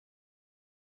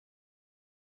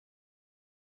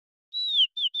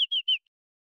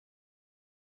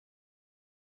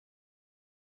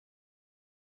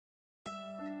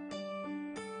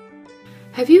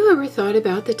Have you ever thought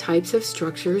about the types of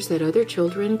structures that other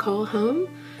children call home?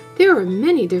 There are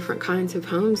many different kinds of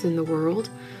homes in the world,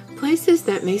 places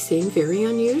that may seem very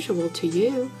unusual to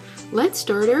you. Let's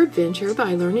start our adventure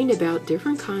by learning about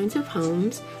different kinds of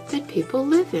homes that people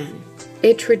live in.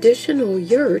 A traditional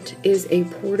yurt is a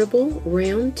portable,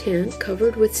 round tent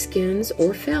covered with skins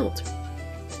or felt.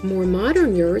 More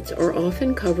modern yurts are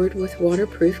often covered with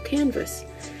waterproof canvas.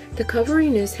 The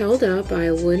covering is held up by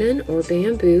a linen or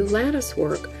bamboo lattice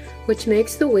work, which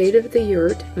makes the weight of the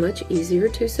yurt much easier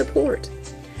to support.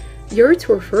 Yurts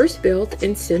were first built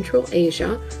in Central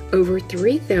Asia over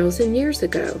 3,000 years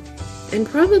ago, and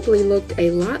probably looked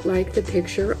a lot like the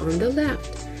picture on the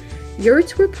left.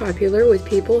 Yurts were popular with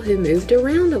people who moved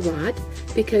around a lot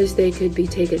because they could be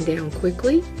taken down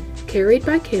quickly, carried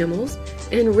by camels,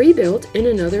 and rebuilt in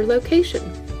another location.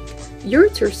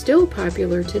 Yurts are still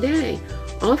popular today,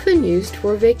 often used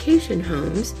for vacation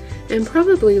homes, and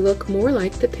probably look more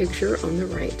like the picture on the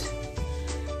right.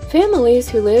 Families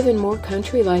who live in more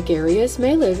country-like areas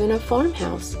may live in a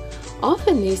farmhouse.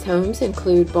 Often these homes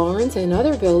include barns and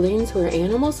other buildings where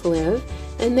animals live,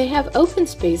 and they have open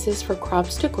spaces for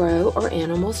crops to grow or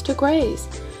animals to graze.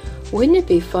 Wouldn't it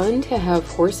be fun to have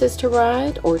horses to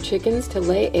ride or chickens to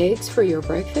lay eggs for your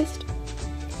breakfast?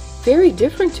 Very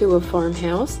different to a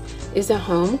farmhouse is a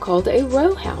home called a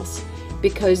row house,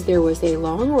 because there was a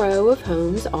long row of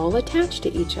homes all attached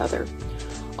to each other.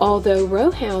 Although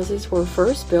row houses were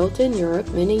first built in Europe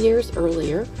many years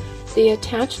earlier, the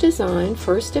attached design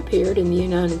first appeared in the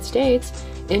United States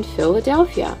in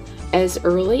Philadelphia as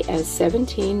early as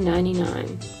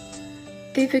 1799.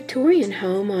 The Victorian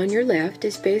home on your left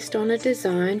is based on a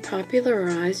design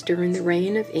popularized during the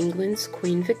reign of England's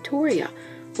Queen Victoria,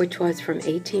 which was from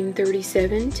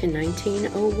 1837 to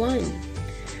 1901.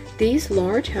 These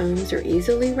large homes are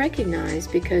easily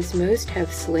recognized because most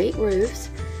have slate roofs,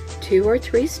 2 or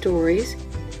 3 stories,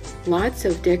 lots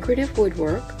of decorative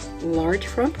woodwork, large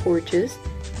front porches,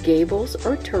 gables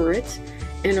or turrets,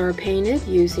 and are painted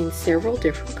using several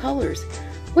different colors.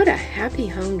 What a happy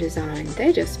home design!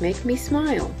 They just make me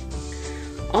smile.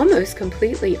 Almost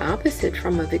completely opposite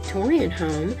from a Victorian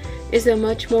home is a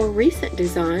much more recent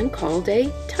design called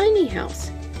a tiny house.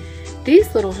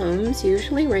 These little homes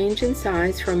usually range in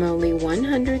size from only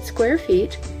 100 square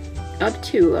feet up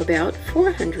to about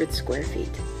 400 square feet.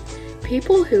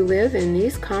 People who live in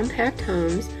these compact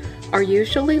homes are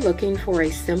usually looking for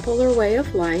a simpler way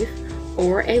of life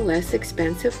or a less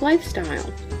expensive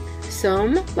lifestyle.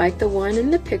 Some, like the one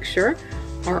in the picture,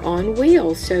 are on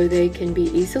wheels so they can be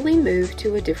easily moved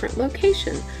to a different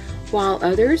location, while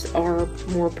others are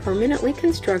more permanently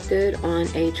constructed on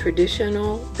a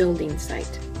traditional building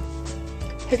site.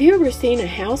 Have you ever seen a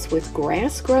house with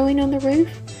grass growing on the roof?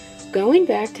 Going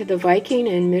back to the Viking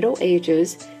and Middle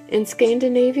Ages, in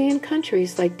Scandinavian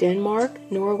countries like Denmark,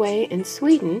 Norway, and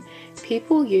Sweden,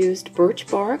 people used birch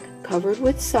bark covered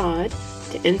with sod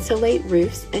to insulate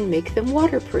roofs and make them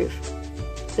waterproof.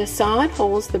 The sod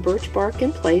holds the birch bark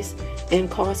in place and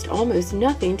cost almost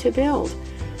nothing to build.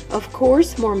 Of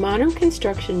course, more modern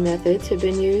construction methods have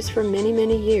been used for many,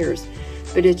 many years,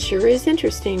 but it sure is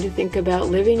interesting to think about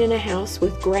living in a house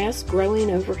with grass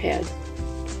growing overhead.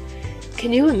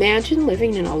 Can you imagine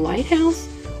living in a lighthouse?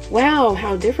 Wow,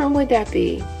 how different would that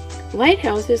be?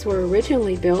 Lighthouses were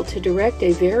originally built to direct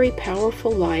a very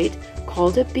powerful light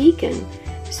called a beacon,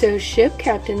 so ship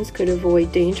captains could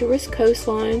avoid dangerous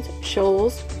coastlines,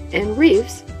 shoals, and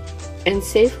reefs, and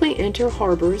safely enter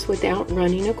harbors without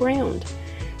running aground.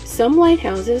 Some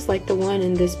lighthouses, like the one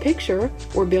in this picture,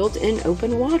 were built in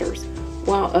open waters,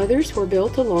 while others were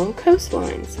built along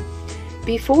coastlines.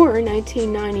 Before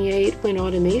 1998, when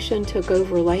automation took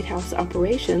over lighthouse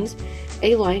operations,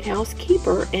 a lighthouse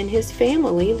keeper and his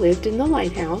family lived in the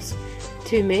lighthouse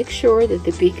to make sure that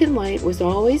the beacon light was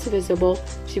always visible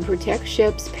to protect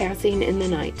ships passing in the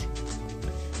night.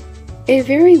 A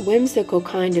very whimsical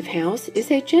kind of house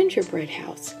is a gingerbread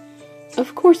house.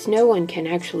 Of course, no one can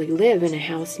actually live in a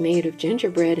house made of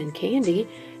gingerbread and candy,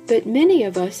 but many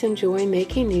of us enjoy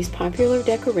making these popular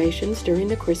decorations during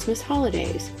the Christmas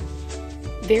holidays.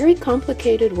 Very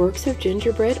complicated works of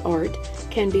gingerbread art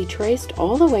can be traced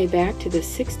all the way back to the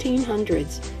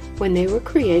 1600s, when they were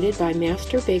created by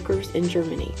master bakers in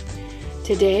Germany.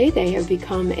 Today, they have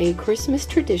become a Christmas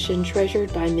tradition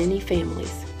treasured by many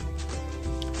families.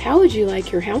 How would you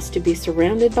like your house to be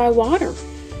surrounded by water?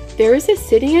 There is a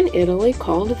city in Italy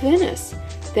called Venice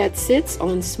that sits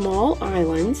on small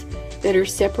islands that are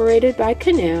separated by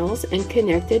canals and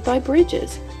connected by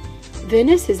bridges.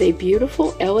 Venice is a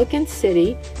beautiful, elegant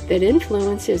city that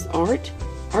influences art,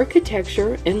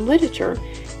 architecture, and literature,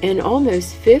 and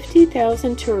almost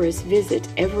 50,000 tourists visit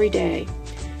every day.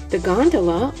 The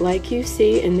gondola, like you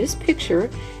see in this picture,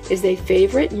 is a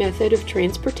favorite method of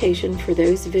transportation for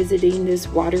those visiting this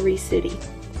watery city.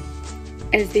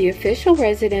 As the official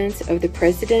residence of the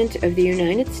President of the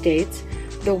United States,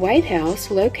 the White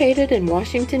House, located in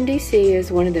Washington, D.C.,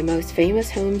 is one of the most famous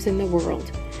homes in the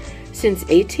world. Since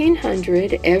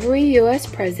 1800, every U.S.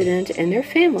 president and their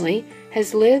family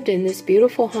has lived in this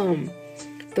beautiful home.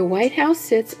 The White House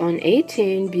sits on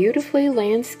 18 beautifully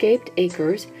landscaped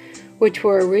acres, which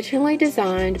were originally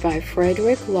designed by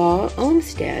Frederick Law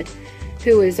Olmsted,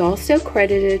 who is also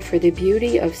credited for the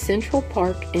beauty of Central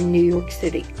Park in New York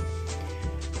City.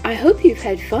 I hope you've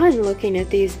had fun looking at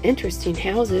these interesting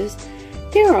houses.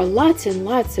 There are lots and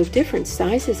lots of different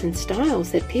sizes and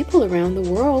styles that people around the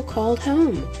world called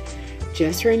home.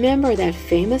 Just remember that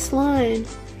famous line,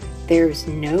 "There's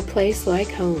no place like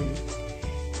home."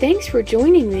 Thanks for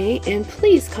joining me, and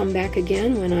please come back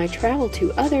again when I travel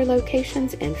to other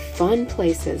locations and fun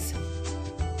places.